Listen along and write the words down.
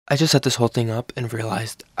I just set this whole thing up and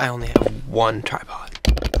realized I only have one tripod.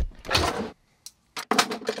 Well,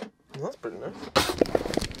 that's pretty nice.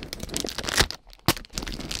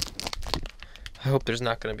 I hope there's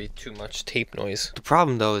not going to be too much tape noise. The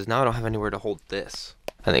problem though is now I don't have anywhere to hold this.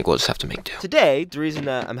 I think we'll just have to make do. Today, the reason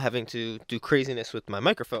that I'm having to do craziness with my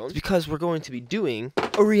microphone is because we're going to be doing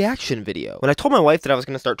a reaction video. When I told my wife that I was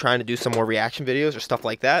going to start trying to do some more reaction videos or stuff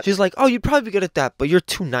like that, she's like, oh, you'd probably be good at that, but you're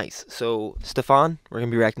too nice. So, Stefan, we're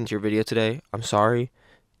going to be reacting to your video today. I'm sorry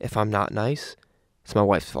if I'm not nice. It's my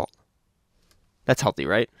wife's fault. That's healthy,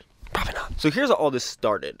 right? Probably not. So here's how all this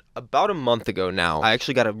started. About a month ago now, I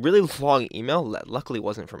actually got a really long email that luckily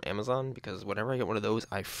wasn't from Amazon, because whenever I get one of those,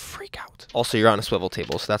 I freak out. Also, you're on a swivel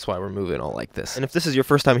table, so that's why we're moving all like this. And if this is your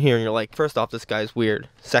first time here and you're like, first off, this guy's weird.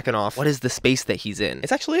 Second off, what is the space that he's in?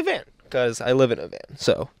 It's actually a van, because I live in a van.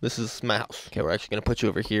 So this is my house. Okay, we're actually going to put you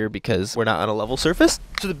over here because we're not on a level surface.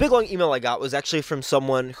 So the big long email I got was actually from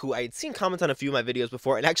someone who I had seen comment on a few of my videos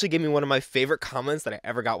before, and actually gave me one of my favorite comments that I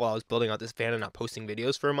ever got while I was building out this van and not posting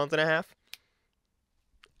videos for a month and a half.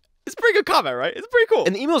 It's a pretty good comment, right? It's pretty cool.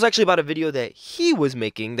 And the email is actually about a video that he was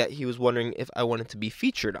making that he was wondering if I wanted to be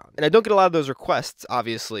featured on. And I don't get a lot of those requests,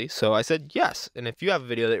 obviously, so I said yes. And if you have a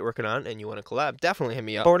video that you're working on and you want to collab, definitely hit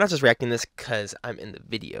me up. But we're not just reacting this because I'm in the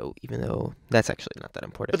video, even though that's actually not that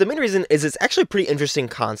important. But the main reason is it's actually a pretty interesting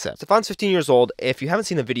concept. Stefan's 15 years old. If you haven't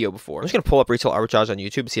seen the video before, I'm just going to pull up Retail Arbitrage on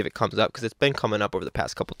YouTube and see if it comes up, because it's been coming up over the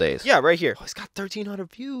past couple days. Yeah, right here. Oh, he's got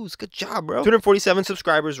 1,300 views. Good job, bro. 247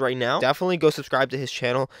 subscribers right now. Definitely go subscribe to his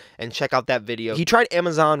channel and check out that video. He tried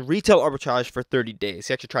Amazon Retail Arbitrage for 30 days.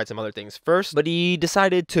 He actually tried some other things first, but he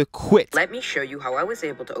decided to quit. Let me show you how I was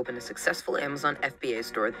able to open a successful Amazon FBA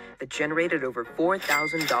store that generated over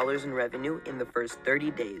 $4,000 in revenue in the first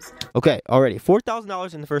 30 days. Okay, already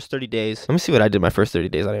 $4,000 in the first 30 days. Let me see what I did my first 30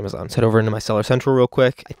 days on Amazon. Let's head over into my Seller Central real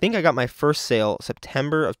quick. I think I got my first sale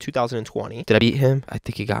September of 2020. Did I beat him? I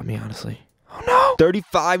think he got me, honestly. Oh no,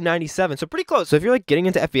 $35.97, so pretty close. So if you're like getting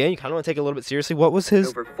into FBA and you kind of want to take it a little bit seriously, what was his?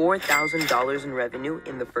 Over $4,000 in revenue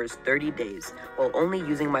in the first 30 days while only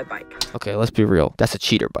using my bike. Okay, let's be real. That's a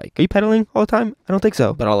cheater bike. Are you pedaling all the time? I don't think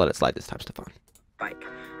so, but I'll let it slide this time, Stefan. Bike.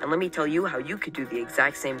 And let me tell you how you could do the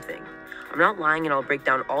exact same thing. I'm not lying, and I'll break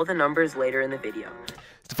down all the numbers later in the video.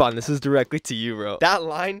 Stefan, this is directly to you, bro. That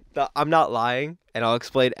line, I'm not lying, and I'll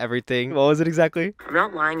explain everything. What was it exactly? I'm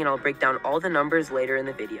not lying, and I'll break down all the numbers later in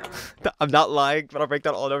the video. I'm not lying, but I'll break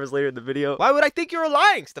down all the numbers later in the video. Why would I think you were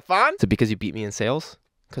lying, Stefan? Is it because you beat me in sales?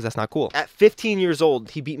 Because that's not cool. At 15 years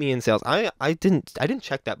old, he beat me in sales. I didn't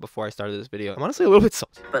check that before I started this video. I'm honestly a little bit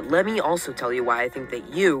salty. But let me also tell you why I think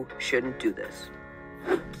that you shouldn't do this.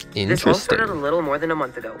 Interesting. This all started a little more than a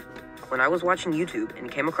month ago, when I was watching YouTube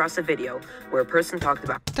and came across a video where a person talked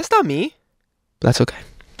about That's not me. That's okay.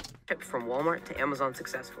 shipped from Walmart to Amazon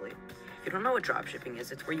successfully. If you don't know what dropshipping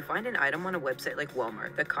is, it's where you find an item on a website like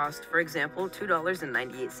Walmart that costs, for example,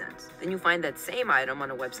 $2.98. Then you find that same item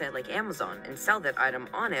on a website like Amazon and sell that item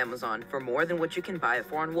on Amazon for more than what you can buy it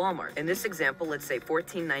for on Walmart. In this example, let's say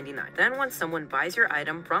 $14.99. Then once someone buys your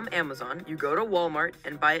item from Amazon, you go to Walmart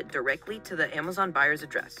and buy it directly to the Amazon buyer's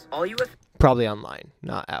address. All you Probably online,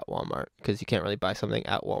 not at Walmart, because you can't really buy something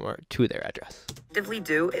at Walmart to their address. effectively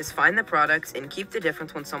do is find the products and keep the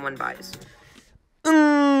difference when someone buys.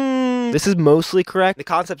 This is mostly correct. The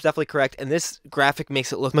concept's definitely correct, and this graphic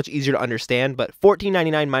makes it look much easier to understand, but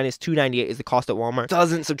 $14.99 minus $2.98 is the cost at Walmart.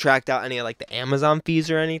 Doesn't subtract out any of like the Amazon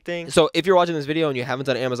fees or anything. So if you're watching this video and you haven't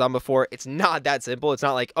done Amazon before, it's not that simple. It's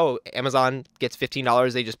not like, oh, Amazon gets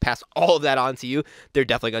 $15, they just pass all of that on to you. They're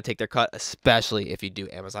definitely going to take their cut, especially if you do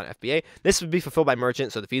Amazon FBA. This would be fulfilled by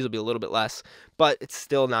merchant, so the fees will be a little bit less, but it's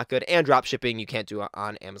still not good. And drop shipping you can't do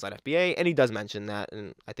on Amazon FBA, and he does mention that,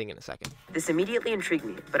 and I think in a second. This immediately intrigued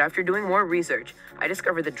me, but after doing more research, I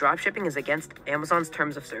discovered that dropshipping is against Amazon's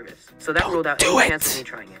terms of service. So that ruled out any chance of me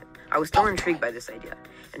trying it. I was still intrigued by this idea,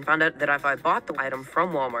 and found out that if I bought the item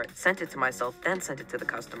from Walmart, sent it to myself, then sent it to the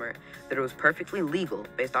customer, that it was perfectly legal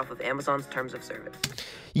based off of Amazon's terms of service.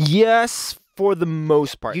 Yes, for the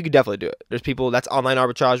most part. You could definitely do it. There's people, that's online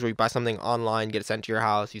arbitrage, where you buy something online, get it sent to your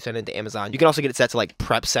house, you send it to Amazon. You can also get it set to like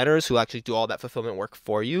prep centers who actually do all that fulfillment work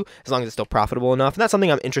for you, as long as it's still profitable enough. And that's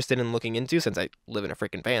something I'm interested in looking into since I live in a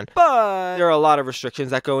freaking van. But there are a lot of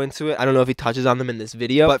restrictions that go into it. I don't know if he touches on them in this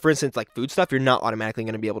video, but for instance, like food stuff, you're not automatically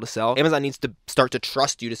going to be able to sell. Amazon needs to start to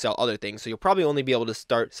trust you to sell other things. So you'll probably only be able to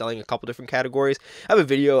start selling a couple different categories. I have a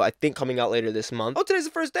video, I think, coming out later this month. Oh, today's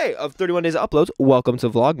the first day of 31 days of uploads. Welcome to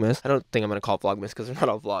Vlogmas. I don't think I'm going to to call it Vlogmas because they're not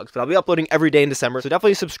all vlogs, but I'll be uploading every day in December. So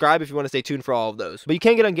definitely subscribe if you want to stay tuned for all of those. But you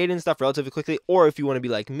can get ungated and stuff relatively quickly, or if you want to be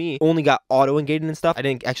like me, only got auto ungated and stuff. I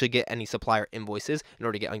didn't actually get any supplier invoices in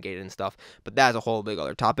order to get ungated and stuff, but that's a whole big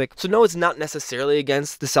other topic. So no, it's not necessarily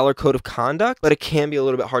against the seller code of conduct, but it can be a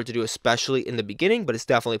little bit hard to do, especially in the beginning, but it's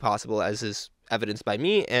definitely possible, as is evidenced by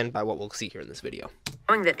me and by what we'll see here in this video.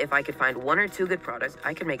 Knowing that if I could find one or two good products,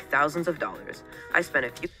 I could make thousands of dollars. I spent a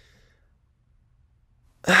few...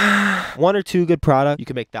 One or two good products, you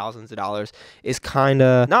can make thousands of dollars, is kind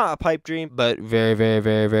of not a pipe dream, but very, very,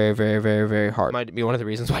 very, very, very, very, very hard. Might be one of the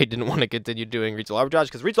reasons why I didn't want to continue doing retail arbitrage,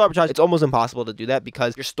 because retail arbitrage, it's almost impossible to do that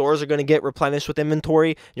because your stores are going to get replenished with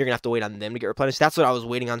inventory. You're going to have to wait on them to get replenished. That's what I was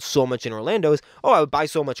waiting on so much in Orlando is, oh, I would buy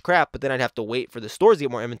so much crap, but then I'd have to wait for the stores to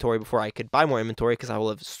get more inventory before I could buy more inventory because I will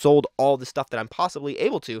have sold all the stuff that I'm possibly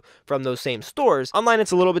able to from those same stores. Online,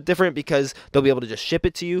 it's a little bit different because they'll be able to just ship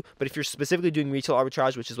it to you, but if you're specifically doing retail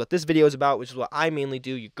arbitrage, which is what this video is about, which is what I mainly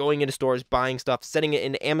do, you're going into stores, buying stuff, setting it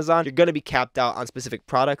into Amazon, you're going to be capped out on specific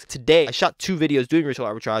products. Today, I shot 2 videos doing retail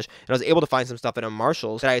arbitrage, and I was able to find some stuff at a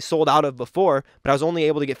Marshall's that I sold out of before, but I was only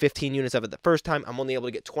able to get 15 units of it the first time. I'm only able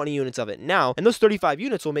to get 20 units of it now, and those 35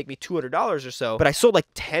 units will make me $200 or so, but I sold like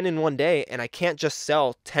 10 in one day, and I can't just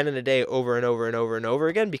sell 10 in a day over and over and over and over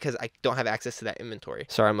again because I don't have access to that inventory.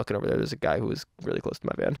 Sorry, I'm looking over there. There's a guy who was really close to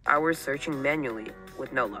my van. Hours searching manually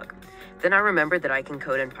with no luck. Then I remembered that I can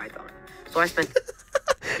code in Python. So I spent...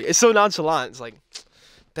 It's so nonchalant. It's like,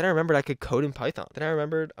 then I remembered I could code in Python. Then I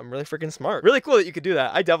remembered I'm really freaking smart. Really cool that you could do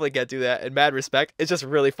that. I definitely can't do that, in mad respect. It's just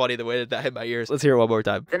really funny the way that that hit my ears. Let's hear it one more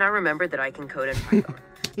time. Then I remembered that I can code in Python.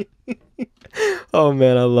 Oh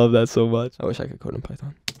man, I love that so much. I wish I could code in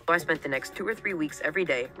Python. So I spent the next 2 or 3 weeks every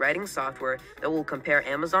day writing software that will compare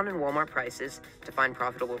Amazon and Walmart prices to find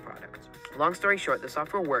profitable products. Long story short, the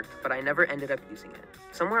software worked, but I never ended up using it.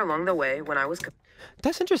 Somewhere along the way, when I was...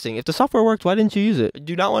 That's interesting. If the software worked, why didn't you use it?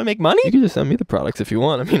 Do you not want to make money? You can just send me the products if you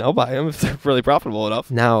want. I mean, I'll buy them if they're really profitable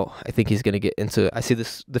enough. Now, I think he's going to get into... I see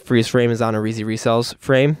this. The freeze frame is on a Reezy Resells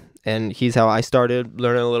frame. And he's how I started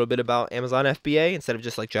learning a little bit about Amazon FBA instead of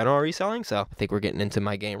just like general reselling. So I think we're getting into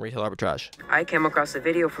my game, retail arbitrage. I came across a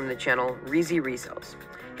video from the channel Reezy Resells.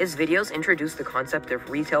 His videos introduced the concept of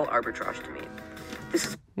retail arbitrage to me.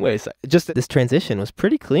 Wait a sec. Just this transition was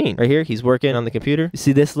pretty clean. Right here, he's working on the computer. You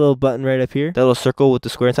see this little button right up here? That little circle with the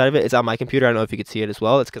square inside of it? It's on my computer. I don't know if you could see it as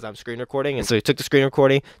well. It's because I'm screen recording. And so he took the screen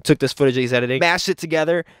recording, took this footage that he's editing, mashed it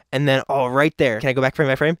together, and then, oh, right there. Can I go back frame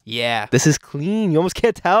by frame? Yeah. This is clean. You almost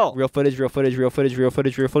can't tell. Real footage, real footage, real footage, real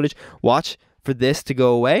footage, real footage. Watch for this to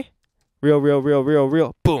go away. Real, real, real, real,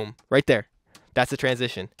 real. Boom. Right there. That's the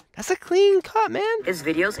transition. That's a clean cut, man. His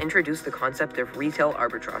videos introduced the concept of retail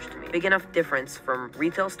arbitrage to me. Big enough difference from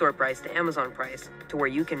retail store price to Amazon price to where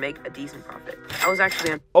you can make a decent profit. I was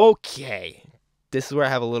actually on... Okay. This is where I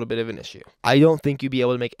have a little bit of an issue. I don't think you'd be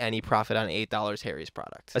able to make any profit on $8 Harry's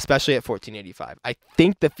product, especially at $14.85. I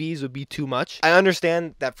think the fees would be too much. I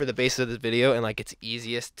understand that for the base of this video and like it's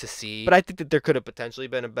easiest to see, but I think that there could have potentially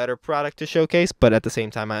been a better product to showcase. But at the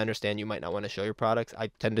same time, I understand you might not want to show your products.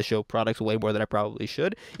 I tend to show products way more than I probably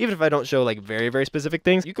should. Even if I don't show like very, very specific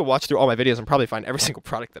things, you can watch through all my videos and probably find every single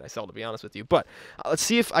product that I sell, to be honest with you. But let's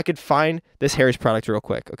see if I could find this Harry's product real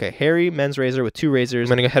quick. Okay, Harry men's razor with 2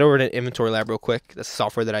 razors. I'm going to head over to Inventory Lab real quick. That's the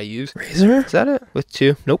software that I use. Razor? Is that it? With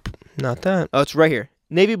 2? Nope, not that. Oh, it's right here.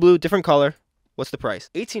 Navy blue, different color. What's the price?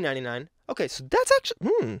 $18.99. Okay, so that's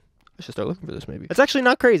actually... I should start looking for this maybe. That's actually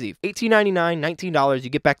not crazy. $18.99, $19, you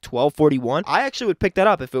get back $12.41. I actually would pick that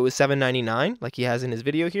up if it was $7.99, like he has in his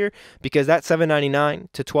video here, because that $7.99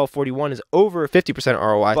 to $12.41 is over 50%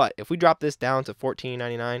 ROI. But if we drop this down to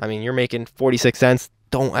 $14.99, I mean, you're making 46 cents.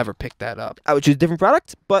 Don't ever pick that up. I would choose a different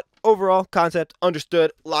product, but overall concept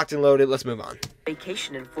understood, locked and loaded. Let's move on.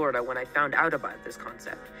 Vacation in Florida when I found out about this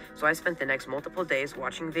concept. So I spent the next multiple days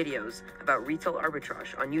watching videos about retail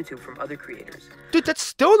arbitrage on YouTube from other creators. Dude, that's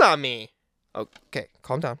still not me. Okay,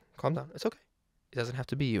 calm down. Calm down. It's okay. It doesn't have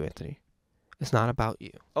to be you, Anthony. It's not about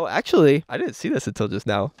you. Oh, actually, I didn't see this until just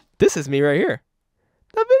now. This is me right here.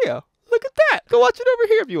 That video. Look at that. Go watch it over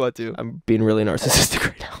here if you want to. I'm being really narcissistic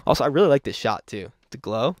right now. Also, I really like this shot too. The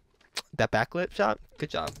glow, that backlit shot, good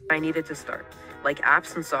job. I needed to start, like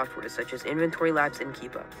apps and software such as Inventory Labs and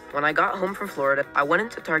Keepa. When I got home from Florida, I went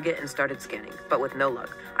into Target and started scanning, but with no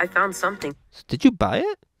luck. I found something. Did you buy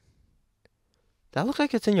it? That looks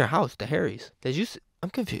like it's in your house, the Harry's. Did you? I'm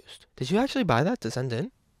confused. Did you actually buy that to send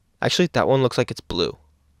in? Actually, that one looks like it's blue.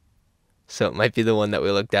 So it might be the one that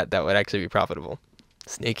we looked at that would actually be profitable.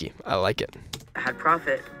 Sneaky. I like it. I had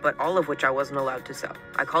profit, but all of which I wasn't allowed to sell.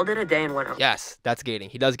 I called it a day and went home. Yes, that's gating.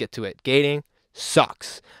 He does get to it. Gating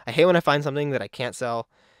sucks. I hate when I find something that I can't sell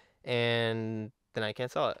and then I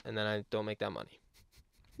can't sell it, and then I don't make that money.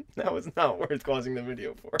 That was not worth pausing the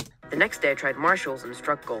video for. The next day I tried Marshalls and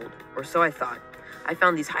struck gold, or so I thought. I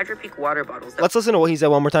found these Hydro Peak water bottles that— Let's listen to what he said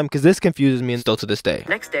one more time, because this confuses me still to this day.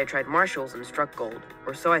 Next day I tried Marshalls and struck gold,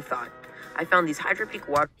 or so I thought. I found these Hydro Peak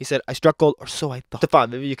water— He said, I struck gold, or so I thought.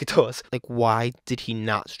 Stefan, maybe you could tell us, like, why did he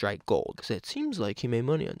not strike gold? Because it seems like he made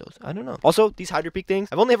money on those. I don't know. Also, these Hydro Peak things,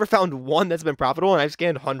 I've only ever found one that's been profitable, and I've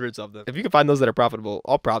scanned hundreds of them. If you can find those that are profitable,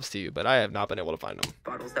 all props to you, but I have not been able to find them.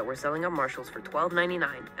 bottles that were selling on Marshalls for $12.99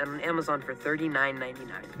 and on Amazon for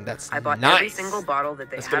 $39.99. That's I bought nice. every single bottle that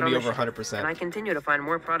they That's had gonna on be the over shelf, 100%. and I continue to find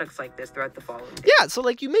more products like this throughout the following days. Yeah, so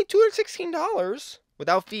like you made $216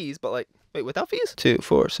 without fees, but like, wait, without fees? 2,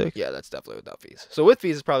 4, 6. Yeah, that's definitely without fees. So with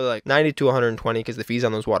fees, it's probably like 90 to 120 because the fees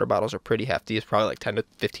on those water bottles are pretty hefty. It's probably like $10 to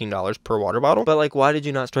 $15 per water bottle. But like, why did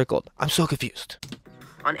you not strike gold? I'm so confused.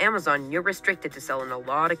 On Amazon, you're restricted to sell in a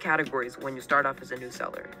lot of categories when you start off as a new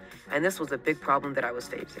seller, and this was a big problem that I was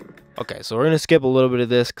facing. Okay, so we're going to skip a little bit of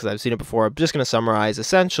this because I've seen it before. I'm just going to summarize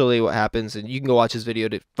essentially what happens, and you can go watch his video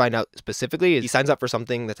to find out specifically. He signs up for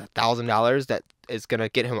something that's $1,000 that is going to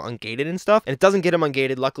get him ungated and stuff, and it doesn't get him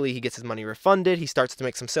ungated. Luckily, he gets his money refunded. He starts to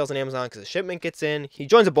make some sales on Amazon because the shipment gets in. He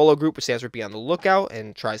joins a BOLO group, which stands for Be on the Lookout,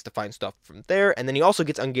 and tries to find stuff from there. And then he also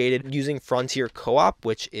gets ungated using Frontier Co-op,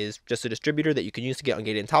 which is just a distributor that you can use to get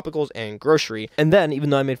ungated in topicals and grocery. And then, even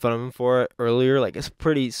though I made fun of him for it earlier, like, it's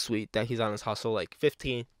pretty sweet that he's on his hustle. Like,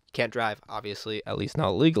 15, can't drive, obviously, at least not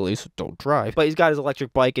legally, so don't drive. But he's got his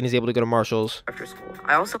electric bike, and he's able to go to Marshalls After school,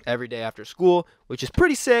 I also every day after school, which is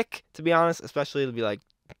pretty sick, to be honest, especially to be like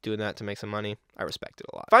doing that to make some money. I respect it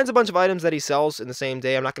a lot. Finds a bunch of items that he sells in the same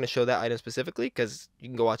day. I'm not going to show that item specifically because you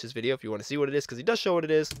can go watch his video if you want to see what it is, because he does show what it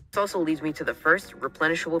is. This also leads me to the first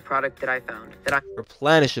replenishable product that I found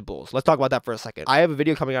Replenishables. Let's talk about that for a second. I have a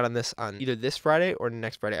video coming out on this on either this Friday or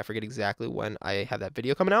next Friday. I forget exactly when I have that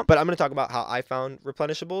video coming out, but I'm going to talk about how I found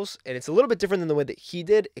replenishables, and it's a little bit different than the way that he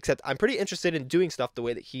did, except I'm pretty interested in doing stuff the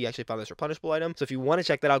way that he actually found this replenishable item. So if you want to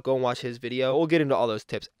check that out, go and watch his video. We'll get into all those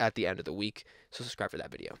tips at the end of the week, so subscribe for that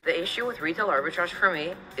video. The issue with retail arbitrage for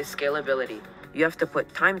me is scalability. You have to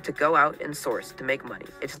put time to go out and source to make money.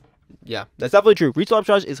 Yeah, that's definitely true. Retail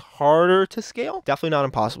arbitrage is harder to scale. Definitely not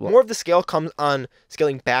impossible. More of the scale comes on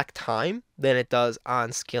scaling back time than it does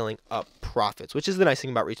on scaling up profits, which is the nice thing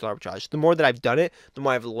about retail arbitrage. The more that I've done it, the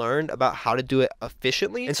more I've learned about how to do it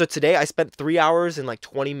efficiently. And so today I spent 3 hours and like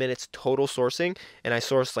 20 minutes total sourcing, and I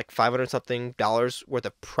sourced like $500 something worth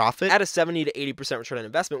of profit at a 70 to 80% return on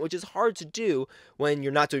investment, which is hard to do when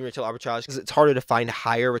you're not doing retail arbitrage because it's harder to find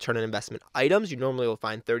higher return on investment items. You normally will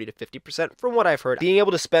find 30 to 50% from what I've heard. Being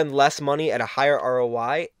able to spend less money at a higher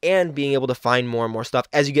ROI and being able to find more and more stuff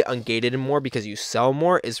as you get ungated and more because you sell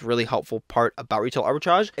more is really helpful part about retail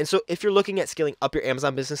arbitrage. And so if you're looking at scaling up your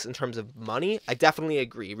Amazon business in terms of money, I definitely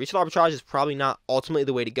agree. Retail arbitrage is probably not ultimately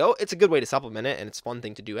the way to go. It's a good way to supplement it, and it's a fun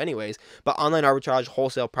thing to do anyways. But online arbitrage,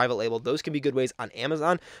 wholesale, private label, those can be good ways on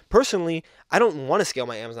Amazon. Personally, I don't want to scale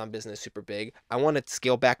my Amazon business super big. I want to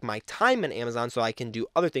scale back my time on Amazon so I can do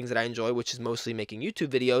other things that I enjoy, which is mostly making YouTube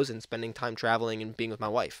videos and spending time traveling and being with my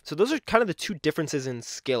wife. So those are kind of the two differences in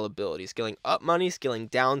scalability. Scaling up money, scaling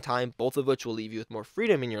down time, both of which will leave you with more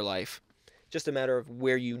freedom in your life. Just a matter of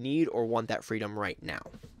where you need or want that freedom right now.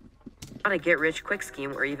 Not a get-rich-quick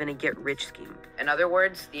scheme or even a get-rich scheme. In other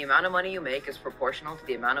words, the amount of money you make is proportional to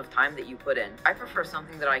the amount of time that you put in. I prefer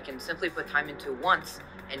something that I can simply put time into once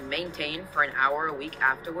and maintain for an hour a week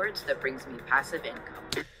afterwards that brings me passive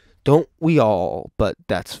income. Don't we all? But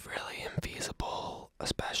that's really infeasible,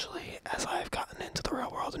 especially as I've gotten into the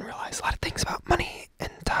real world and realized a lot of things about money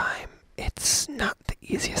and time. It's not the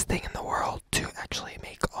easiest thing in the world to actually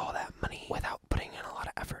make all that money without putting in a lot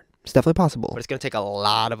of effort. It's definitely possible, but it's going to take a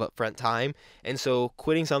lot of upfront time. And so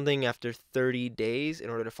quitting something after 30 days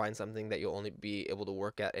in order to find something that you'll only be able to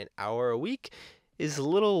work at an hour a week is a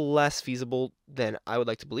little less feasible than I would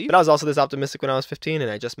like to believe. But I was also this optimistic when I was 15,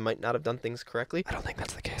 and I just might not have done things correctly. I don't think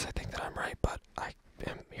that's the case. I think that I'm right, but I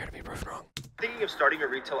am here to be proven wrong. Thinking of starting a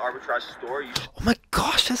retail arbitrage store, Oh my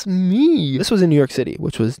gosh, that's me. This was in New York City,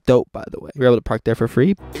 which was dope, by the way. We were able to park there for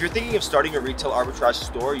free. if you're thinking of starting a retail arbitrage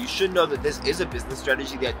store, you should know that this is a business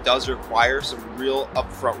strategy that does require some real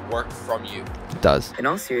upfront work from you. It does. In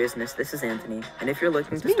all seriousness, this is Anthony, and if you're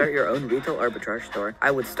looking to start your own retail arbitrage store,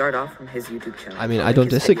 I would start off from his YouTube channel. I mean, I'll I don't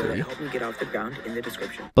link his video disagree. to help me get off the ground in the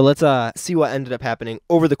description. But let's see what ended up happening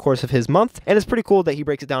over the course of his month. And it's pretty cool that he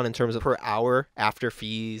breaks it down in terms of per hour, after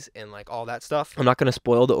fees, and like all that stuff. I'm not going to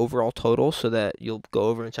spoil the overall total so that you'll go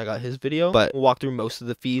over and check out his video, but we'll walk through most of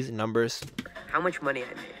the fees and numbers. How much money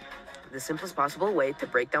I made. The simplest possible way to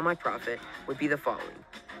break down my profit would be the following: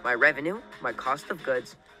 my revenue, my cost of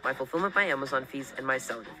goods, my Fulfillment by Amazon fees, and my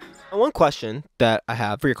selling fees. And one question that I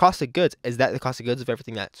have for your cost of goods, is that the cost of goods of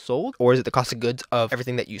everything that's sold, or is it the cost of goods of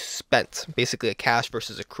everything that you spent? Basically a cash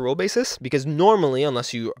versus accrual basis. Because normally,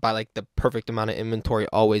 unless you buy like the perfect amount of inventory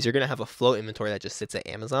always, you're going to have a flow inventory that just sits at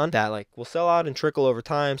Amazon that like will sell out and trickle over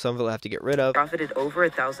time. Some of it will have to get rid of. Profited over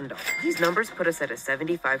 $1,000. These numbers put us at a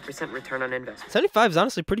 75% return on investment. 75 is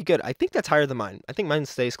honestly pretty good. I think that's higher than mine. I think mine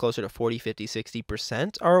stays closer to 40, 50,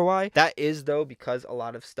 60% ROI. That is though because a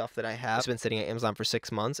lot of stuff that I have has been sitting at Amazon for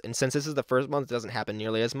 6 months. And since this is the first month, it doesn't happen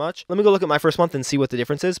nearly as much. Let me go look at my first month and see what the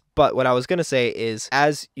difference is. But what I was going to say is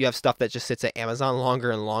as you have stuff that just sits at Amazon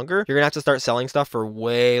longer and longer, you're going to have to start selling stuff for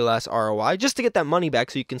way less ROI just to get that money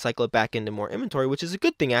back so you can cycle it back into more inventory, which is a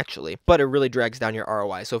good thing actually, but it really drags down your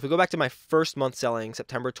ROI. So if we go back to my first month selling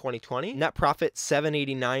September 2020, net profit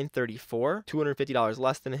 $789.34, $250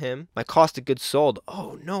 less than him. My cost of goods sold,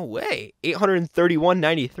 oh no way,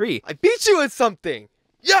 $831.93. I beat you at something.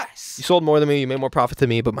 Yes! You sold more than me, you made more profit than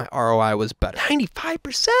me, but my ROI was better.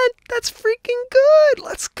 95%? That's freaking good!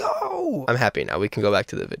 Let's go! I'm happy now, we can go back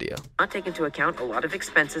to the video. Not take into account a lot of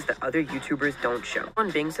expenses that other YouTubers don't show.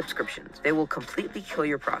 On Bing subscriptions, they will completely kill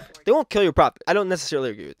your profit. They won't kill your profit. I don't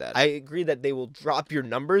necessarily agree with that. I agree that they will drop your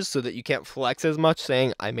numbers so that you can't flex as much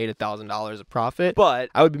saying I made $1,000 of profit,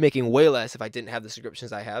 but I would be making way less if I didn't have the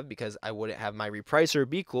subscriptions I have because I wouldn't have my repricer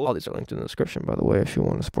Be Cool. All these are linked in the description, by the way, if you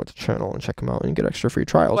want to support the channel and check them out and get extra free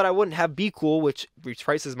trials. But I wouldn't have Be Cool, which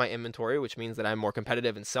reprices my inventory, which means that I'm more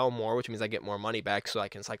competitive and sell more, which means I get more money back so I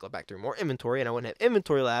can cycle it back through more inventory. And I wouldn't have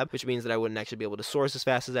Inventory Lab, which means that I wouldn't actually be able to source as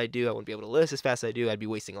fast as I do. I wouldn't be able to list as fast as I do. I'd be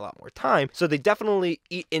wasting a lot more time. So they definitely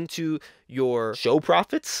eat into your show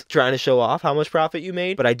profits, trying to show off how much profit you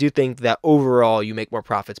made. But I do think that overall you make more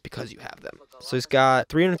profits because you have them. So he's got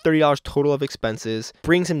 $330 total of expenses,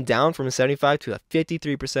 brings him down from a 75 to a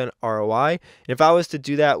 53% ROI. And if I was to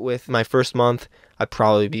do that with my first month, I'd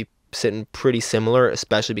probably be sitting pretty similar,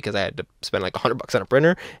 especially because I had to spend like $100 on a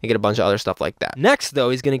printer and get a bunch of other stuff like that. Next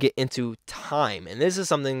though, he's going to get into time. And this is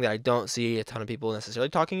something that I don't see a ton of people necessarily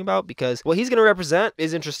talking about because what he's going to represent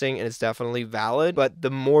is interesting and it's definitely valid. But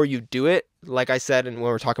the more you do it, like I said, and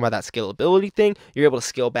when we're talking about that scalability thing, you're able to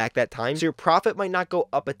scale back that time. So your profit might not go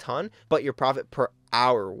up a ton, but your profit per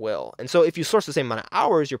hour will. And so if you source the same amount of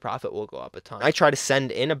hours, your profit will go up a ton. I try to send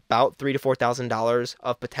in about $3,000 to $4,000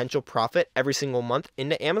 of potential profit every single month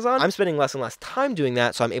into Amazon. I'm spending less and less time doing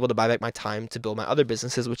that, so I'm able to buy back my time to build my other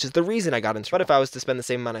businesses, which is the reason I got into it. But if I was to spend the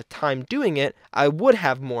same amount of time doing it, I would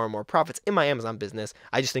have more and more profits in my Amazon business.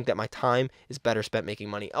 I just think that my time is better spent making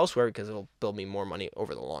money elsewhere because it'll build me more money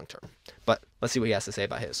over the long term. But let's see what he has to say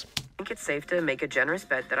about his. I think it's safe to make a generous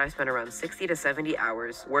bet that I spent around 60 to 70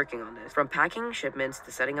 hours working on this, from packing shipments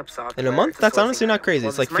to setting up software. In a month? That's honestly not crazy.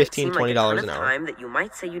 It's like $15, $20 an hour. Time that you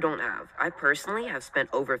might say you don't have. I personally have spent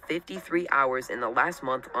over 53 hours in the last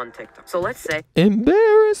month on TikTok. So let's say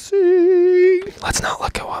embarrassing. Let's not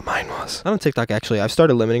look at what mine was. Not on TikTok actually. I've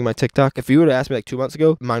started limiting my TikTok. If you would have asked me like 2 months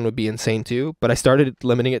ago, mine would be insane too. But I started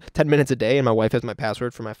limiting it 10 minutes a day, and my wife has my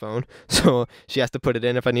password for my phone, so she has to put it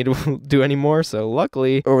in if I need to do any more. So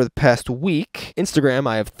luckily, over the past week, Instagram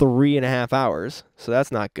I have 3.5 hours, so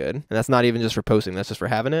that's not good. And that's not even just for posting, that's just for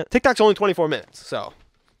having it. TikTok's only 24 minutes, so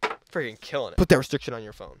freaking killing it. Put that restriction on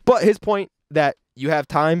your phone. But his point that you have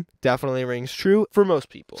time definitely rings true for most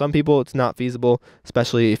people. Some people it's not feasible,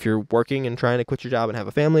 especially if you're working and trying to quit your job and have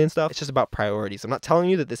a family and stuff. It's just about priorities. I'm not telling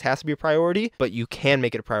you that this has to be a priority, but you can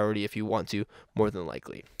make it a priority if you want to, more than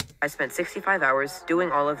likely. I spent 65 hours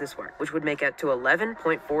doing all of this work, which would make it to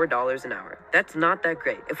 $11.4 an hour. That's not that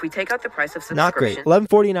great. If we take out the price of subscription... Not great.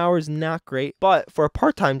 $11.40 an hour is not great, but for a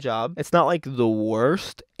part-time job, it's not like the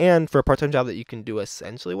worst. And for a part-time job that you can do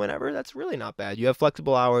essentially whenever, that's really not bad. You have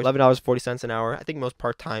flexible hours, $11.40 an hour. I think most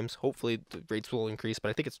part-times, hopefully the rates will increase, but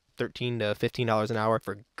I think it's $13 to $15 an hour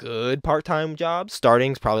for good part-time jobs.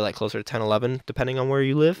 Starting's probably like closer to $10, $11, depending on where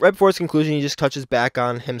you live. Right before his conclusion, he just touches back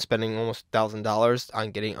on him spending almost $1,000 on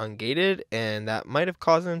getting ungated, and that might have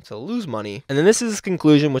caused him to lose money. And then this is his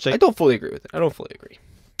conclusion, which I don't fully agree with it. I don't fully agree.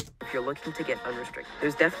 If you're looking to get unrestricted,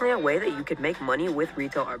 there's definitely a way that you could make money with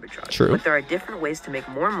retail arbitrage. True. But there are different ways to make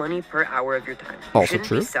more money per hour of your time. Also you shouldn't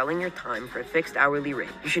true. be selling your time for a fixed hourly rate.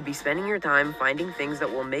 You should be spending your time finding things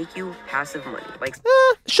that will make you passive money. Like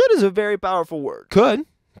should is a very powerful word.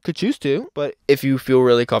 could choose to, but if you feel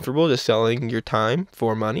really comfortable just selling your time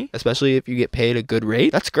for money, especially if you get paid a good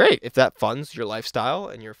rate, that's great. If that funds your lifestyle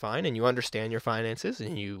and you're fine and you understand your finances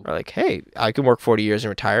and you are like, hey, I can work 40 years and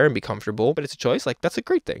retire and be comfortable, but it's a choice, like that's a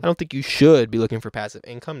great thing. I don't think you should be looking for passive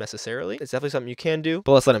income necessarily. It's definitely something you can do,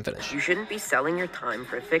 but let's let him finish. You shouldn't be selling your time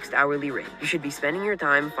for a fixed hourly rate. You should be spending your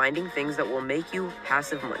time finding things that will make you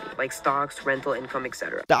passive money, like stocks, rental income,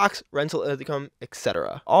 etc. Stocks, rental income,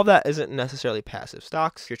 etc. All that isn't necessarily passive.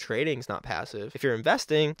 Stocks, if you're trading, is not passive. If you're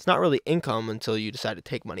investing, it's not really income until you decide to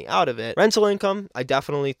take money out of it. Rental income, I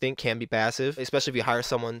definitely think can be passive, especially if you hire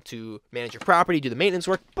someone to manage your property, do the maintenance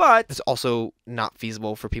work, but it's also not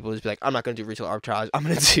feasible for people to just be like, I'm not going to do retail arbitrage. I'm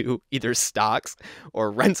going to do either stocks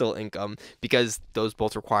or rental income because those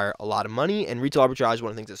both require a lot of money. And retail arbitrage,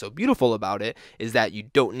 one of the things that's so beautiful about it is that you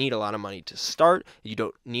don't need a lot of money to start. You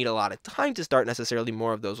don't need a lot of time to start necessarily.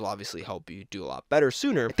 More of those will obviously help you do a lot better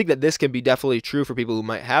sooner. I think that this can be definitely true for people who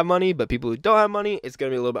might have money, but people who don't have money, it's going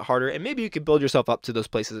to be a little bit harder. And maybe you can build yourself up to those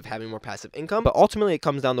places of having more passive income. But ultimately, it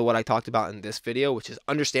comes down to what I talked about in this video, which is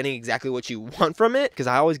understanding exactly what you want from it. Because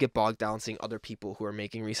I always get bogged down seeing other people who are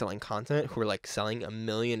making reselling content who are like selling $1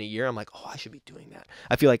 million a year. I'm like, oh, I should be doing that.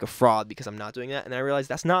 I feel like a fraud because I'm not doing that. And I realize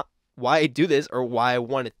that's not why I do this or why I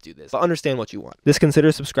wanted to do this. But understand what you want. This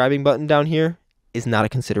consider subscribing button down here is not a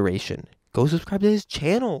consideration. Go subscribe to his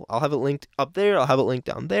channel. I'll have it linked up there. I'll have it linked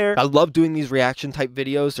down there. I love doing these reaction type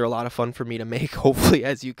videos. They're a lot of fun for me to make. Hopefully,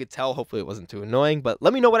 as you could tell, hopefully it wasn't too annoying, but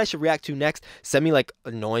let me know what I should react to next. Send me like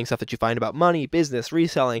annoying stuff that you find about money, business,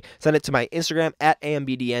 reselling. Send it to my Instagram at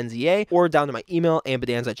ambdnza or down to my email,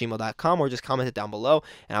 ambodanza@gmail.com, or just comment it down below.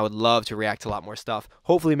 And I would love to react to a lot more stuff.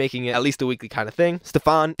 Hopefully making it at least a weekly kind of thing.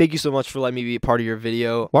 Stefan, thank you so much for letting me be a part of your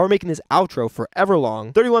video. While we're making this outro forever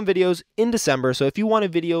long, 31 videos in December. So if you want a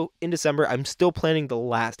video in December, I'm still planning the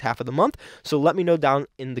last half of the month, so let me know down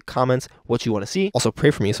in the comments what you want to see. Also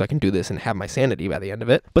pray for me so I can do this and have my sanity by the end of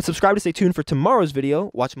it. But subscribe to stay tuned for tomorrow's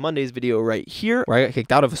video. Watch Monday's video right here where I got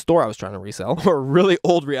kicked out of a store I was trying to resell, or a really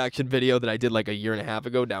old reaction video that I did like a year and a half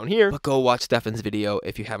ago down here. But go watch Stefan's video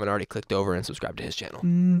if you haven't already clicked over and subscribed to his channel.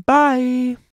 Bye!